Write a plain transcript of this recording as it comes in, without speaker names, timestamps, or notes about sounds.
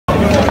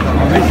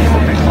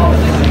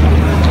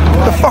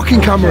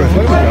fucking camera.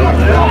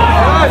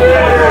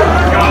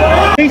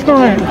 He's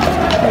got it.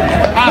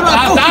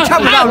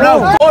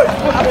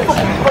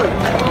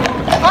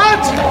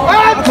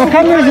 My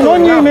camera isn't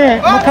on you,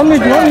 mate. My camera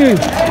isn't on you.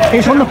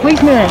 It's on the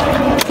police, mate.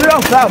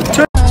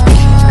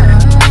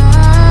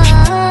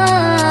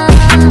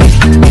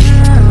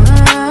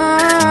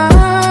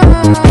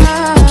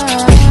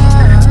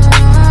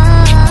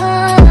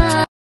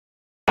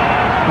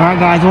 Alright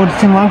guys,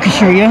 Elwood in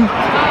Lancashire here.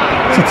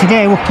 So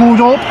today we're pulled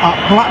up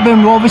at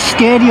Blackburn Rovers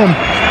Stadium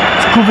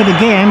to cover the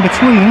game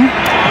between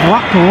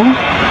Blackpool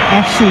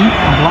FC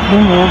and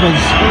Blackburn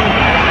Rovers.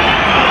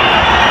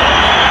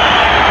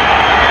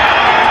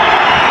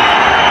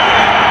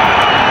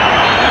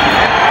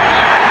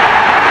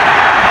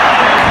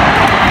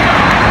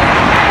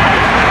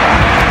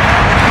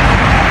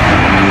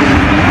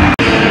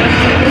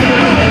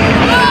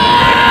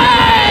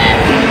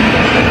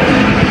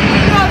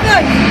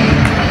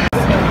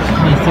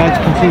 As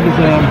you can see,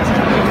 there's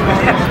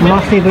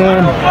massive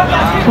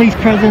police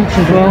presence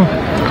as well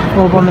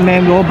over on the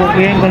main road, but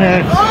we ain't going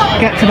to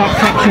get to that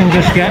section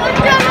just yet.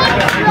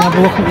 We'll have a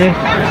look at this.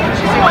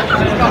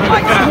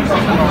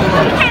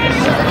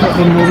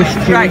 Blackburn Rovers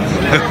Street.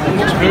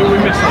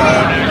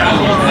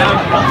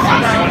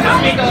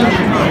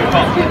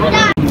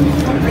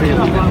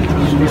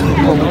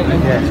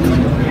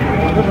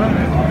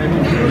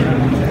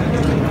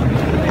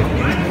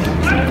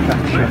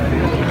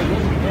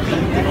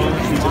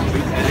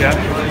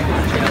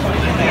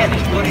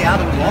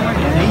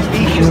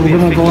 So we're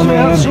going to go and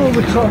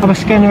have a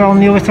scan around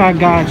the other side,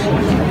 guys.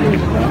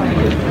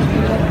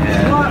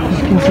 As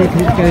you can see, it's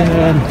getting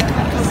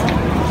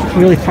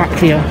really packed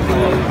here.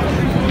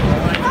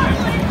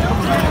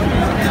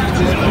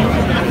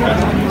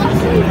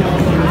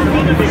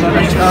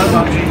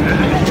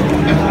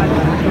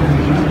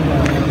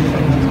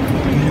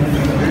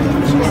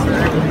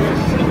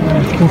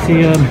 As you can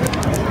see,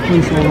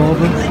 police all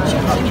over.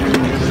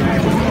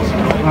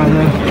 Right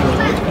there.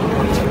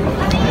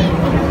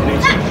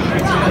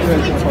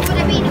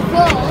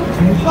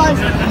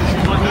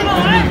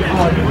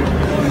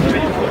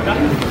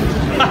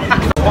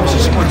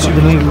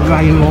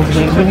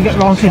 We're going to get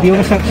round to the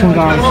other section,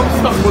 guys.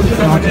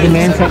 Now to the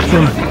main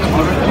section.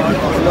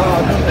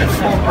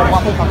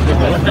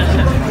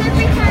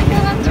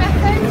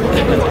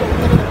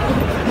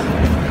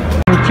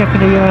 We're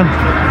checking the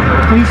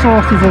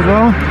resources as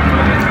well.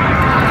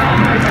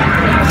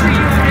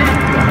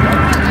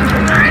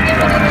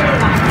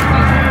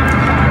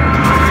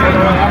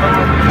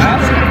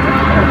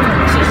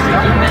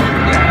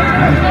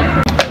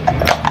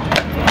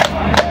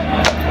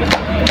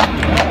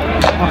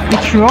 Off the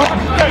truck.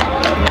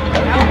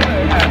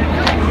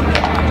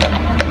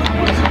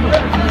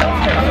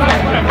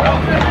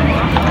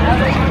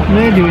 What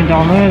are they doing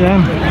down there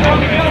then?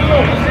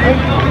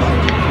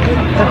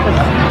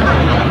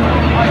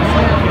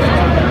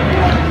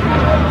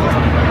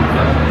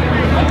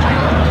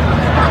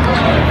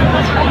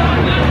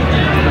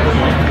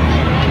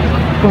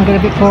 Go and get a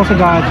bit closer,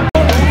 guys.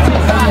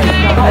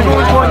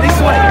 Everyone's going this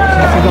way.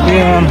 We've got the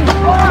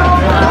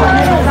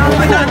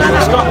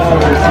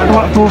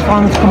Blackpool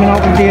fans coming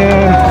out with the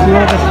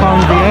Rovers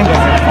fans here.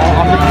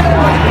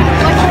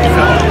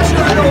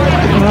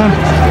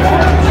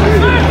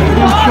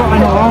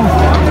 Shooting along.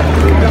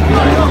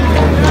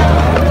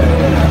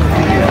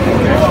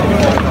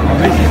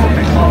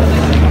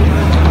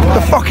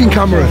 The fucking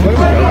camera.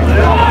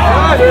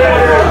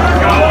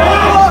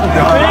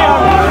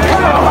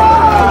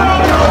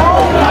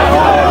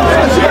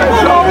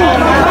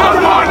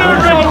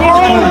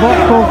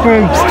 Blackpool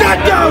crew.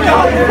 Stand down!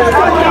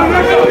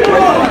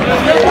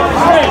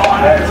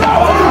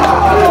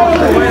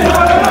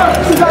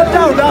 Stand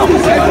down now!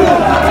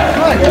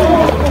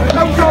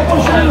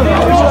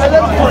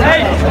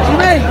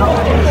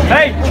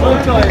 Hey!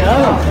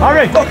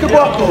 Hurry! Fucking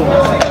Blackpool!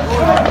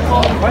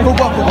 Go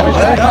Blackpool, boys,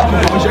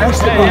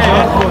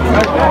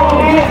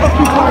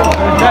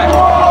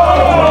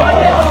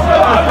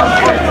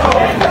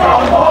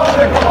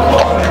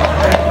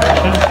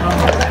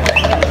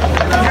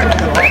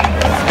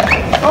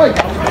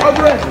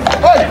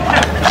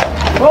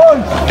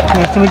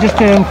 So we're just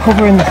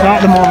covering the site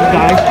at the moment,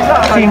 guys,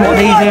 seeing what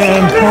these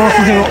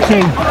forces are up to.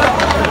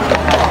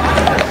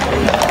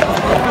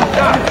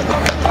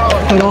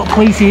 So we've got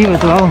police here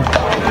as well,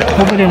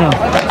 covered in them.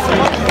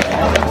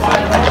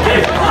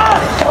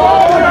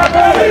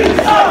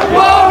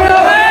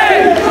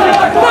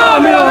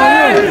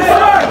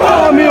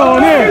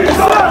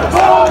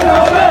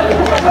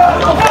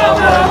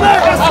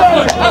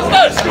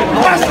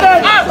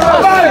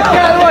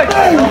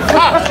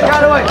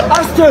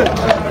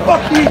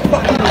 Fuck you!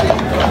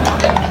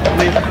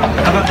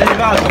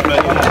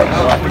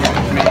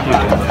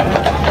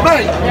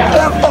 Mate, get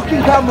that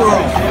fucking camera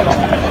off!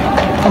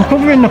 I'm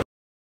covering the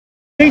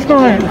police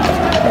on it. Put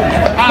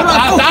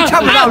that fucking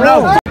camera down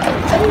now!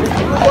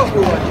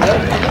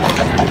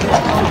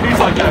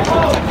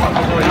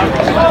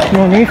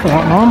 No need for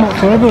that, man,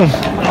 whatsoever.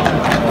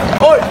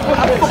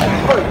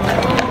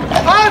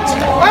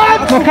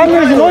 My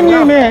camera isn't on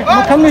you, mate.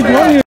 My camera isn't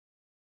on you.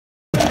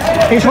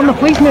 It's on the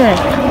police, mate.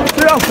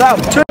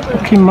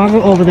 Fucking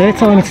maggot over there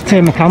telling me to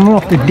turn my camera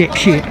off, the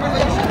dipshit.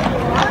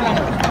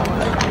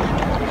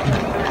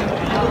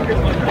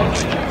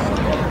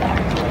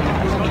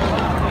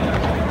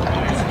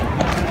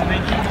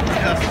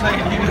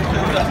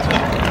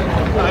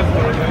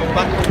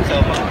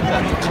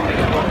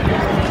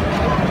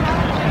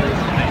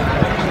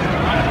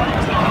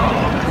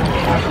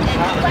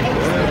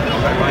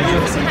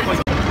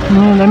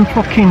 No, them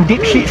fucking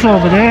dipshits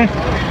over there,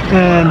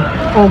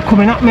 all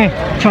coming at me,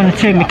 trying to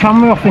turn my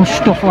camera off and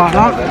stuff like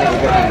that.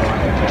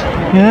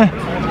 Yeah,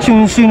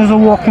 as soon as I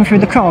was walking through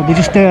the crowd, they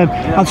just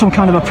had some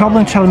kind of a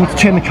problem telling me to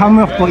turn my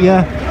camera off, but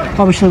yeah,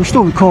 obviously we're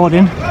still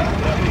recording,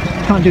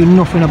 can't do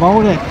nothing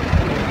about it.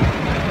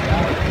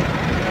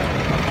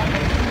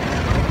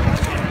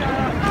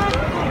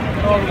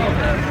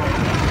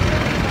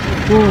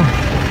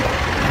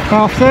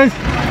 Officers,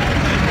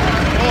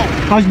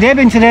 how's your day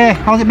been today?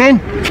 How's it been?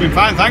 Been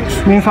fine, thanks.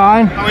 Been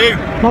fine. How are you?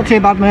 Not too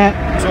bad, mate.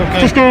 It's okay.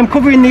 Just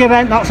covering the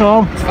event, that's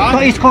all. It's fine.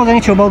 Not used to cause any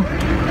trouble.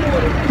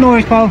 No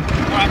worries, pal.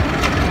 Right.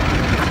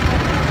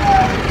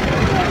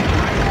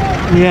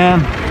 Yeah,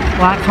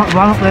 like top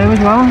van up there as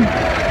well.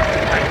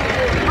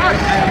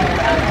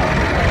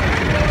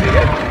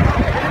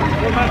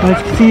 As you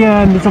can see,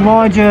 there's a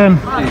large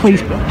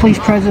police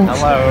presence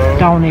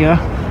down here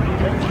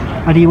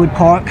at Elwood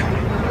Park.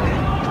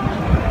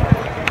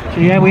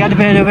 So yeah, we had a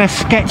bit of a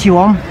sketchy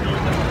one.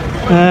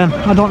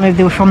 I don't know if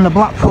they were from the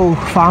Blackpool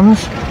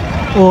fans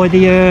or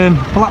the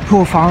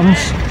Blackpool fans,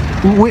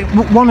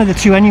 one of the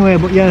two anyway,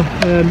 but yeah,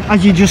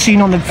 as you just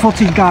seen on the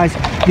footage, guys,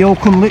 they all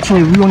come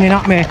literally running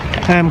at me,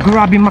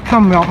 grabbing my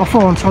camera out my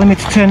phone, telling me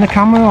to turn the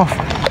camera off.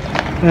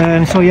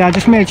 So yeah, I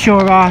just made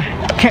sure I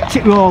kept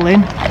it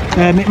rolling.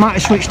 It might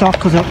have switched off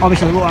because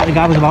obviously it looked like the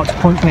guy was about to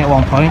punch me at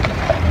one point,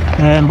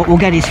 but we'll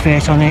get his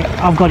face on it.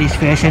 I've got his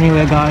face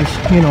anyway, guys,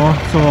 you know,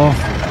 so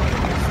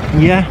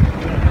yeah.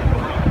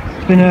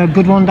 It's been a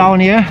good one down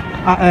here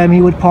at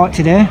Elwood Park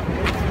today.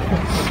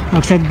 Like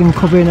I said, been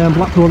covering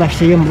Blackpool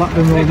FC and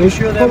Blackburn Rovers.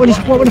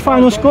 What were the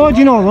final score, do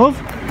you know, love?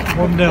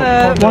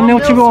 1-0.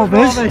 1-0 to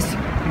Rovers.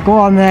 Go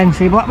on then,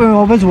 see, Blackburn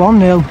Rovers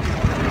 1-0.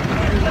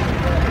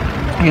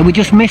 Yeah, we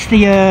just missed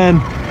the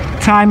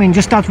timing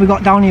just as we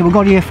got down here. We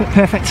got here for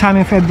perfect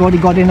timing for everybody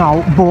got in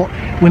out, but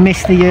we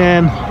missed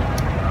the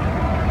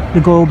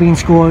goal being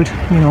scored,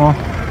 you know.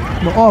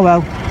 But oh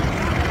well.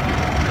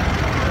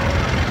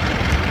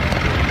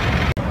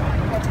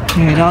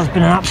 Yeah, that's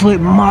been an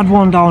absolute mad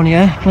one down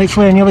here.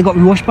 Literally I nearly got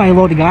rushed by a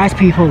load of guys,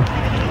 people,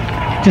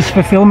 just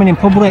for filming in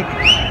public.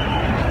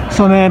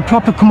 Some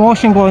proper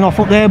commotion going off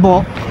up there,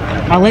 but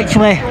I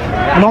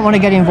don't want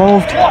to get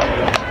involved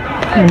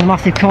in the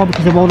massive crowd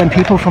because of all them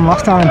people from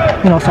last time,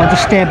 you know, so I'll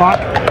just stay back.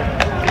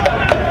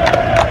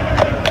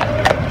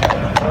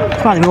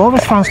 It's like the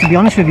Rovers fans, to be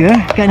honest with you,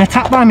 getting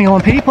attacked by my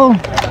own people.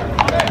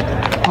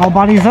 How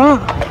bad is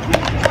that?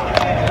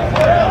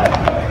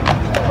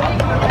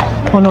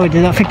 Oh no, I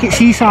did. I think it's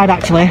Seaside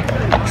actually.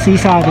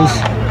 Seasiders.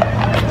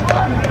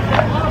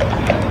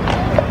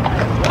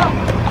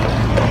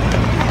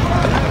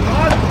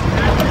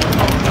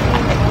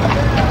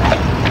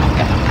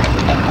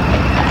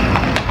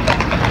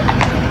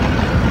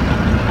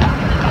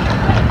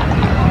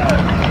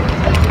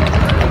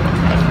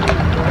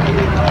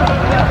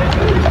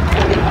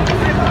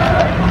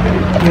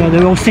 Yeah,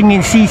 they're all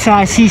singing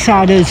Seaside,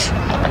 Seasiders.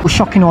 A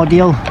shocking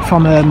ordeal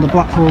from the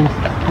Blackpool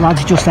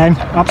lads just then.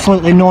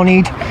 Absolutely no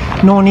need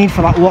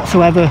for that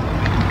whatsoever.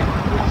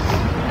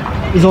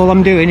 Is all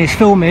I'm doing is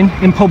filming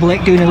in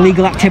public, doing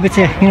illegal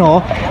activity, you know,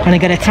 and I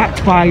get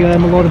attacked by a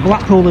load of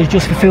Blackpoolers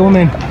just for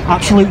filming.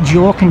 Absolute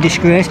joke and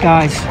disgrace,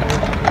 guys.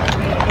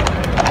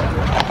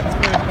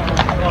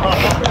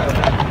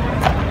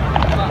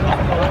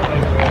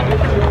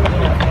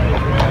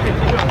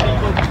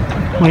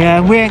 Well, yeah,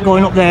 we ain't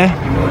going up there.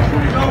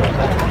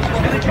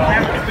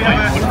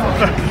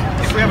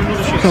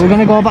 So we're going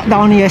to go back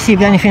down here, see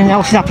if anything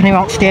else is happening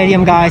out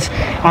stadium, guys,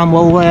 and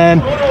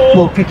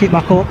we'll pick it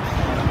back up.